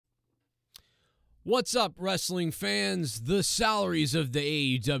What's up, wrestling fans? The salaries of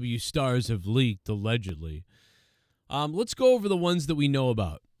the AEW stars have leaked, allegedly. Let's go over the ones that we know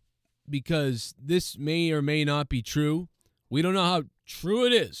about, because this may or may not be true. We don't know how true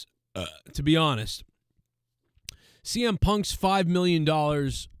it is, to be honest. CM Punk's $5 million,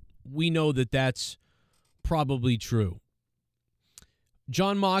 we know that that's probably true.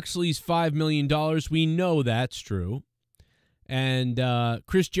 Jon Moxley's $5 million, we know that's true. And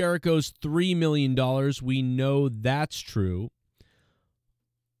Chris Jericho's $3 million, we know that's true.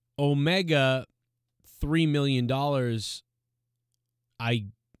 Omega, $3 million, I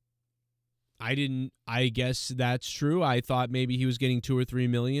guess that's true. I thought maybe he was getting $2 or $3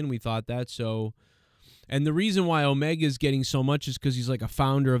 million. We thought that. So, and the reason why Omega is getting so much is because he's like a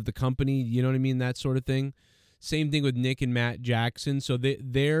founder of the company. You know what I mean? That sort of thing. Same thing with Nick and Matt Jackson. So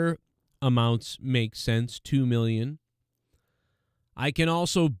their amounts make sense. $2 million. I can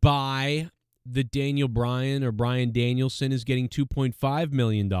also buy that Daniel Bryan or Bryan Danielson is getting $2.5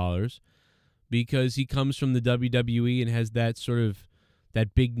 million because he comes from the WWE and has that sort of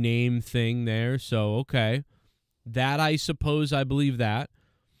that big name thing there. So, okay. That, I suppose, I believe that.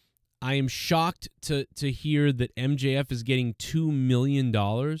 I am shocked to hear that MJF is getting $2 million.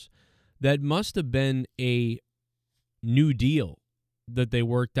 That must have been a new deal that they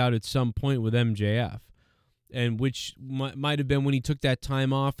worked out at some point with MJF. And which might have been when he took that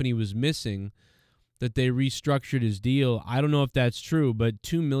time off and he was missing, that they restructured his deal. I don't know if that's true, but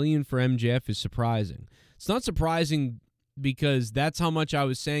 $2 million for MJF is surprising. It's not surprising because that's how much I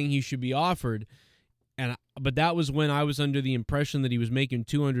was saying he should be offered, but that was when I was under the impression that he was making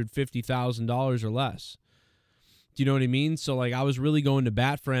 $250,000 or less. Do you know what I mean? So like I was really going to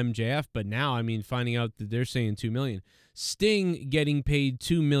bat for MJF, but now I mean finding out that they're saying $2 million. Sting getting paid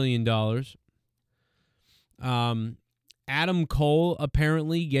 $2 million. Adam Cole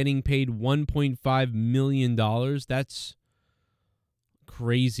apparently getting paid $1.5 million. That's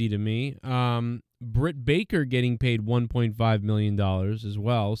crazy to me. Britt Baker getting paid $1.5 million as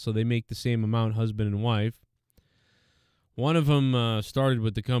well, so they make the same amount, husband and wife. One of them started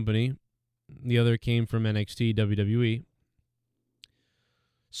with the company. The other came from NXT, WWE.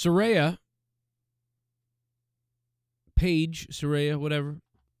 Saraya, whatever.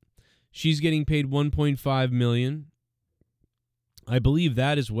 She's getting paid $1.5 million. I believe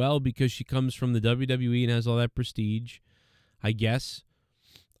that as well because she comes from the WWE and has all that prestige, I guess.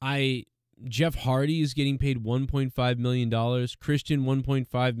 Jeff Hardy is getting paid $1.5 million. Christian,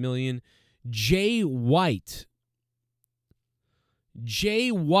 $1.5 million. Jay White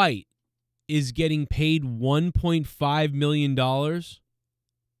is getting paid $1.5 million.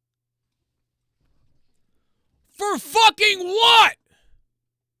 For fucking what?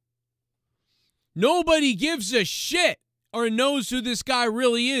 Nobody gives a shit or knows who this guy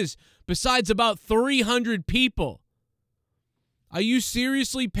really is besides about 300 people. Are you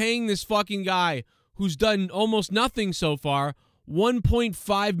seriously paying this fucking guy who's done almost nothing so far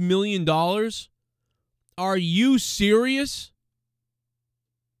 $1.5 million? Are you serious?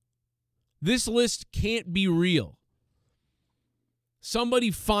 This list can't be real. Somebody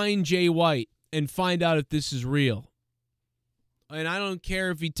find Jay White and find out if this is real. And I don't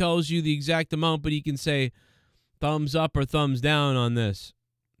care if he tells you the exact amount, but he can say thumbs up or thumbs down on this.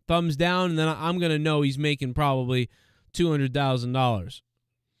 Thumbs down, and then I'm going to know he's making probably $200,000.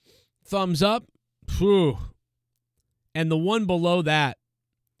 Thumbs up, phew. And the one below that.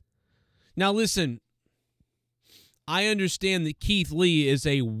 Now listen, I understand that Keith Lee is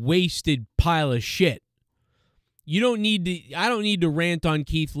a wasted pile of shit. I don't need to rant on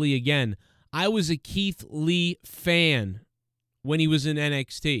Keith Lee again. I was a Keith Lee fan when he was in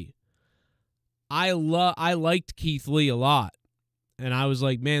NXT. I liked Keith Lee a lot. And I was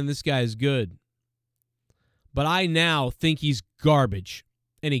like, man, this guy is good. But I now think he's garbage.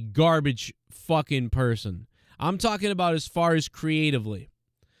 And a garbage fucking person. I'm talking about as far as creatively.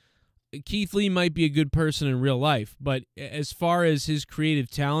 Keith Lee might be a good person in real life, but as far as his creative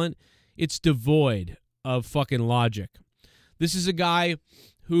talent, it's devoid of fucking logic. This is a guy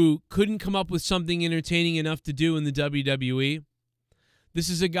who couldn't come up with something entertaining enough to do in the WWE. This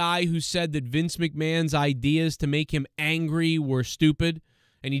is a guy who said that Vince McMahon's ideas to make him angry were stupid,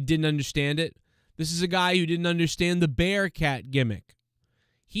 and he didn't understand it. This is a guy who didn't understand the Bearcat gimmick.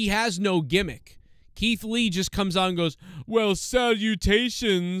 He has no gimmick. Keith Lee just comes out and goes, well,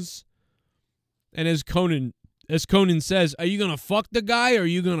 salutations. And as Conan says, are you going to fuck the guy or are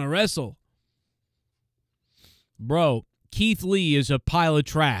you going to wrestle? Bro, Keith Lee is a pile of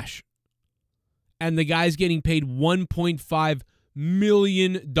trash. And the guy's getting paid $1.5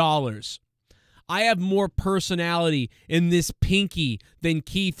 million. I have more personality in this pinky than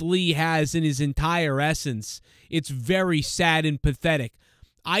Keith Lee has in his entire essence. It's very sad and pathetic.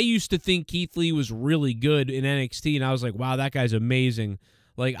 I used to think Keith Lee was really good in NXT, and I was like, wow, that guy's amazing.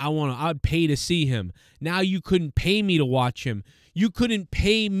 Like, I'd pay to see him. Now you couldn't pay me to watch him. You couldn't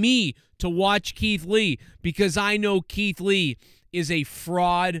pay me to watch Keith Lee because I know Keith Lee is a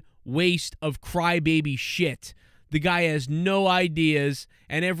fraud waste of crybaby shit. The guy has no ideas,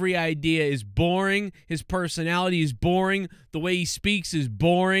 and every idea is boring. His personality is boring. The way he speaks is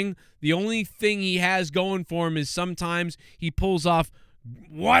boring. The only thing he has going for him is sometimes he pulls off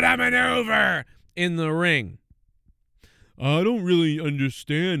what a maneuver in the ring. I don't really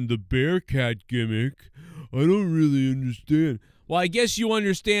understand the Bearcat gimmick. I don't really understand. Well, I guess you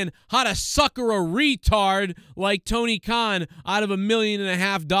understand how to sucker a retard like Tony Khan out of $1.5 million.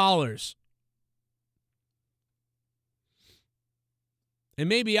 And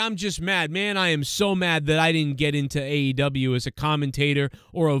maybe I'm just mad. Man, I am so mad that I didn't get into AEW as a commentator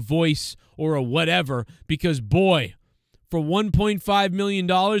or a voice or a whatever because, boy, for $1.5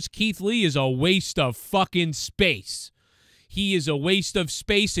 million, Keith Lee is a waste of fucking space. He is a waste of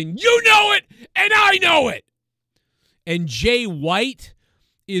space, and you know it, and I know it. And Jay White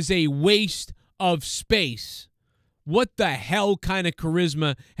is a waste of space. What the hell kind of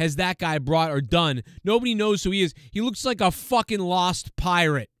charisma has that guy brought or done? Nobody knows who he is. He looks like a fucking lost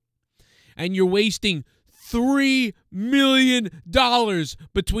pirate. And you're wasting $3 million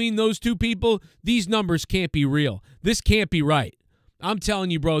between those two people. These numbers can't be real. This can't be right. I'm telling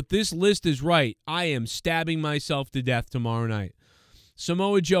you, bro, if this list is right, I am stabbing myself to death tomorrow night.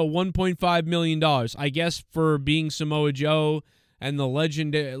 Samoa Joe, $1.5 million. I guess for being Samoa Joe and the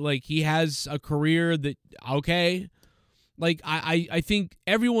legend, like, he has a career that, okay. Like, I think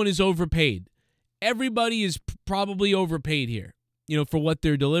everyone is overpaid. Everybody is probably overpaid here, you know, for what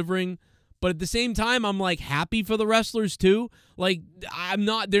they're delivering. But at the same time, I'm, like, happy for the wrestlers, too. Like,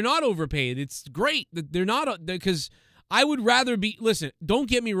 they're not overpaid. It's great that they're not, because I would rather be, listen, don't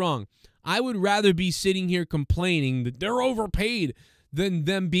get me wrong. I would rather be sitting here complaining that they're overpaid than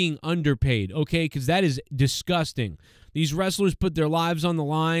them being underpaid, okay? Because that is disgusting. These wrestlers put their lives on the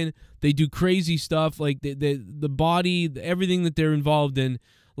line. They do crazy stuff, like the body, everything that they're involved in.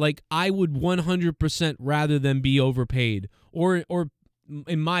 Like, I would 100% rather than be overpaid, or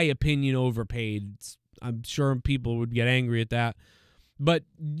in my opinion, overpaid. I'm sure people would get angry at that. But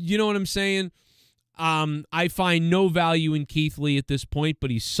you know what I'm saying? I find no value in Keith Lee at this point,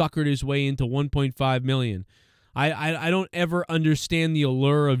 but he suckered his way into $1.5 million. I don't ever understand the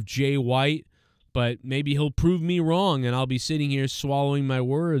allure of Jay White, but maybe he'll prove me wrong, and I'll be sitting here swallowing my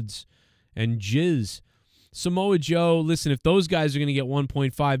words and jizz. Samoa Joe, listen, if those guys are going to get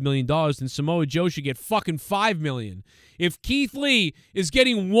 $1.5 million, then Samoa Joe should get fucking $5 million. If Keith Lee is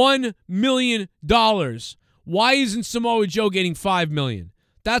getting $1 million, why isn't Samoa Joe getting $5 million?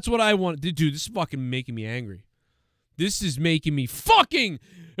 That's what I want. Dude, this is fucking making me angry. This is making me fucking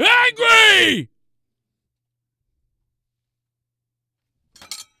angry!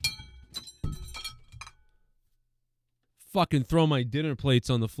 Fucking throw my dinner plates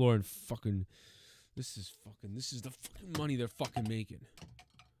on the floor and fucking... This is the fucking money they're fucking making.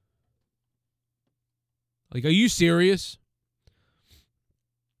 Like, are you serious?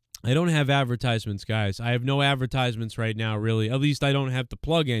 I don't have advertisements, guys. I have no advertisements right now, really. At least I don't have to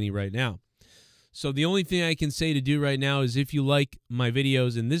plug any right now. So the only thing I can say to do right now is if you like my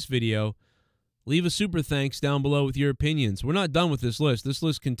videos in this video, leave a super thanks down below with your opinions. We're not done with this list. This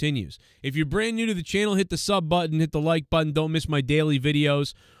list continues. If you're brand new to the channel, hit the sub button, hit the like button. Don't miss my daily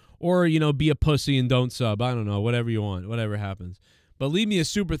videos. Or, you know, be a pussy and don't sub. I don't know. Whatever you want. Whatever happens. But leave me a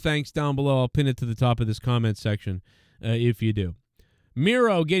super thanks down below. I'll pin it to the top of this comment section if you do.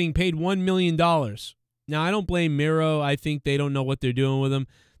 Miro getting paid $1 million. Now, I don't blame Miro. I think they don't know what they're doing with him.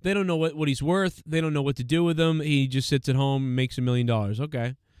 They don't know what he's worth. They don't know what to do with him. He just sits at home and makes $1 million.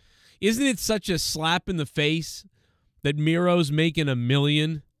 Okay. Isn't it such a slap in the face that Miro's making $1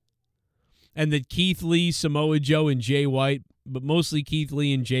 million and that Keith Lee, Samoa Joe, and Jay White, but mostly Keith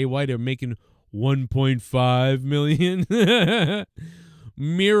Lee and Jay White, are making $1.5 million?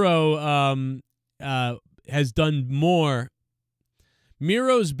 Miro has done more.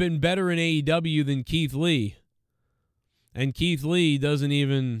 Miro's been better in AEW than Keith Lee. And Keith Lee doesn't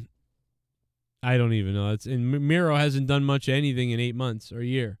even... I don't even know. And Miro hasn't done much of anything in 8 months or a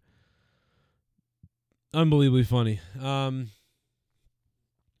year. Unbelievably funny.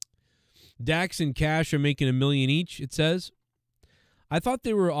 Dax and Cash are making $1 million each, it says. I thought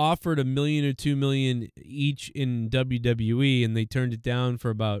they were offered $1 million or $2 million each in WWE, and they turned it down for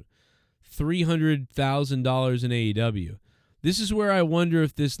about $300,000 in AEW. This is where I wonder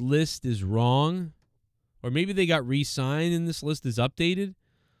if this list is wrong, or maybe they got re-signed and this list is updated.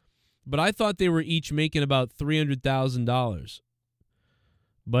 But I thought they were each making about $300,000.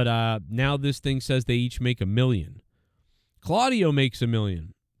 But now this thing says they each make $1 million. Claudio makes $1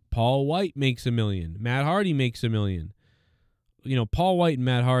 million. Paul White makes $1 million. Matt Hardy makes $1 million. You know, Paul White and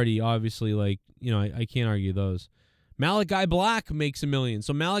Matt Hardy, obviously, like, you know, I can't argue those. Malachi Black makes $1 million.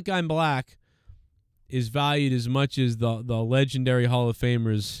 So Malachi Black is valued as much as the legendary Hall of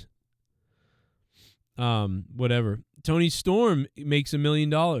Famers. Whatever. Tony Storm makes $1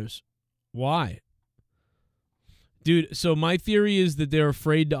 million. Why? Dude, so my theory is that they're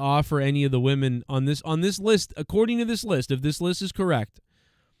afraid to offer any of the women on this list. According to this list, if this list is correct,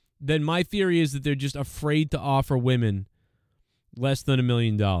 then my theory is that they're just afraid to offer women less than $1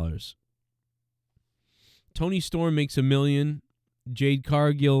 million. Tony Storm makes $1 million. Jade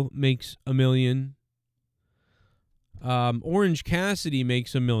Cargill makes $1 million. Orange Cassidy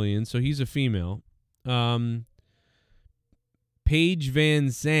makes $1 million, so he's a female. Paige Van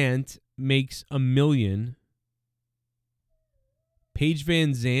Zandt makes $1 million. Paige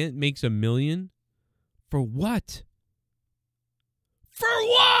Van Zandt makes $1 million? For what? For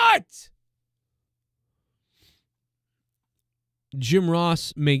what? Jim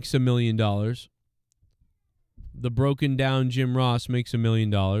Ross makes $1 million. The broken down Jim Ross makes $1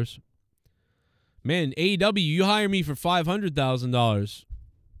 million. Man, AEW, you hire me for $500,000.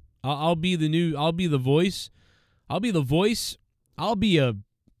 I'll be the voice. I'll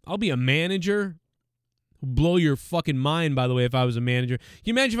be a manager. Blow your fucking mind, by the way, if I was a manager. Can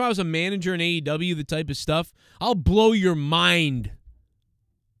you imagine if I was a manager in AEW, the type of stuff? I'll blow your mind.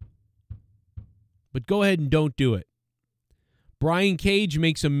 But go ahead and don't do it. Brian Cage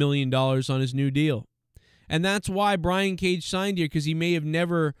makes $1 million on his new deal. And that's why Brian Cage signed here, because he may have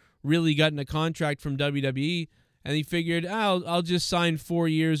never really gotten a contract from WWE, and he figured, I'll just sign 4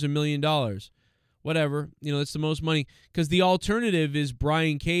 years, $1 million. Whatever. You know, that's the most money. Because the alternative is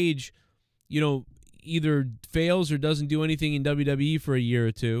Brian Cage, you know, either fails or doesn't do anything in WWE for a year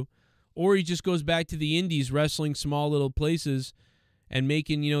or two, or he just goes back to the indies wrestling small little places and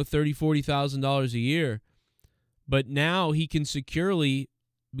making, you know, $30,000, $40,000 a year. But now he can securely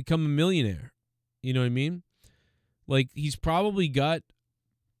become a millionaire. You know what I mean? Like, he's probably got,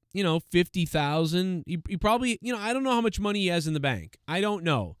 you know, 50,000. He probably, you know, I don't know how much money he has in the bank. I don't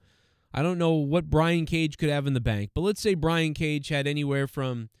know what Brian Cage could have in the bank. But let's say Brian Cage had anywhere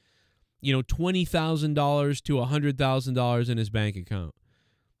from, you know, $20,000 to $100,000 in his bank account.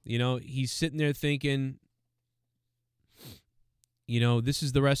 You know, he's sitting there thinking, you know, this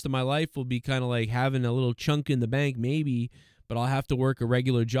is the rest of my life will be kind of like having a little chunk in the bank maybe, but I'll have to work a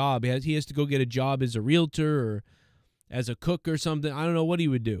regular job. He has to go get a job as a realtor or as a cook or something. I don't know what he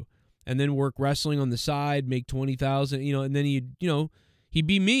would do. And then work wrestling on the side, make $20,000, you know, and then he'd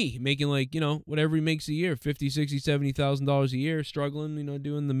be me, making like, you know, whatever he makes a year, $50,000, $60,000, $70,000 a year, struggling, you know,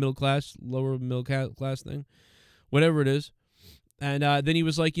 doing the middle class, lower middle class thing, whatever it is. And then he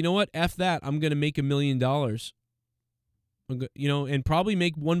was like, you know what? F that. I'm going to make $1 million, you know, and probably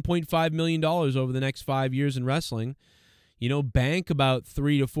make $1.5 million over the next 5 years in wrestling, you know, bank about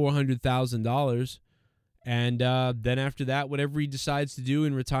 $300,000 to $400,000. And then after that, whatever he decides to do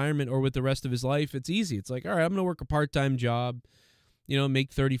in retirement or with the rest of his life, it's easy. It's like, all right, I'm going to work a part-time job, you know,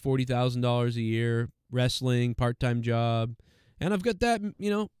 make $30,000, $40,000 a year, wrestling, part-time job. And I've got that, you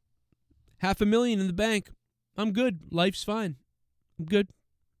know, $500,000 in the bank. I'm good. Life's fine. I'm good.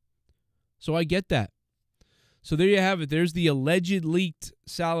 So I get that. So there you have it. There's the alleged leaked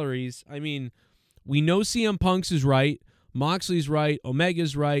salaries. I mean, we know CM Punk's is right. Moxley's right.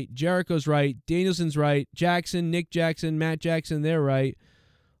 Omega's right. Jericho's right. Danielson's right. Jackson, Nick Jackson, Matt Jackson, they're right.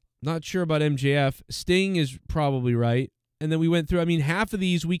 Not sure about MJF. Sting is probably right. And then we went through, I mean, half of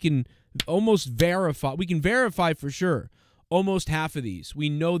these we can almost verify. We can verify for sure. Almost half of these. We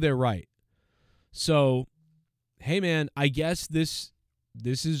know they're right. So, hey, man, I guess this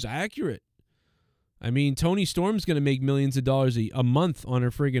is accurate. I mean, Tony Storm's going to make millions of dollars a month on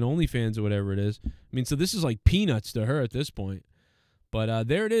her friggin' OnlyFans or whatever it is. I mean, so this is like peanuts to her at this point. But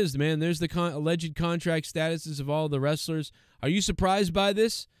there it is, man. There's the alleged contract statuses of all the wrestlers. Are you surprised by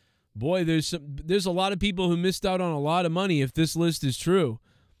this? Boy, there's a lot of people who missed out on a lot of money if this list is true,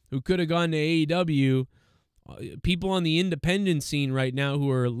 who could have gone to AEW. People on the independent scene right now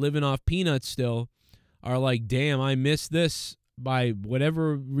who are living off peanuts still are like, damn, I missed this. By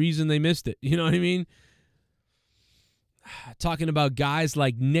whatever reason they missed it. You know what I mean? Talking about guys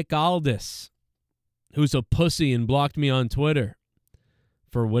like Nick Aldis, who's a pussy and blocked me on Twitter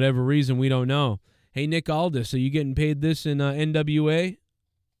for whatever reason we don't know. Hey, Nick Aldis, are you getting paid this in NWA?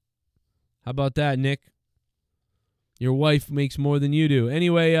 How about that, Nick? Your wife makes more than you do.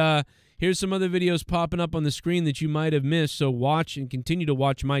 Anyway, here's some other videos popping up on the screen that you might have missed, so watch and continue to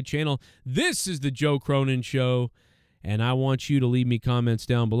watch my channel. This is the Joe Cronin Show, and I want you to leave me comments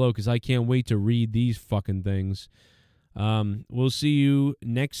down below because I can't wait to read these fucking things. We'll see you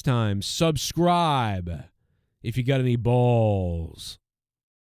next time. Subscribe if you got any balls.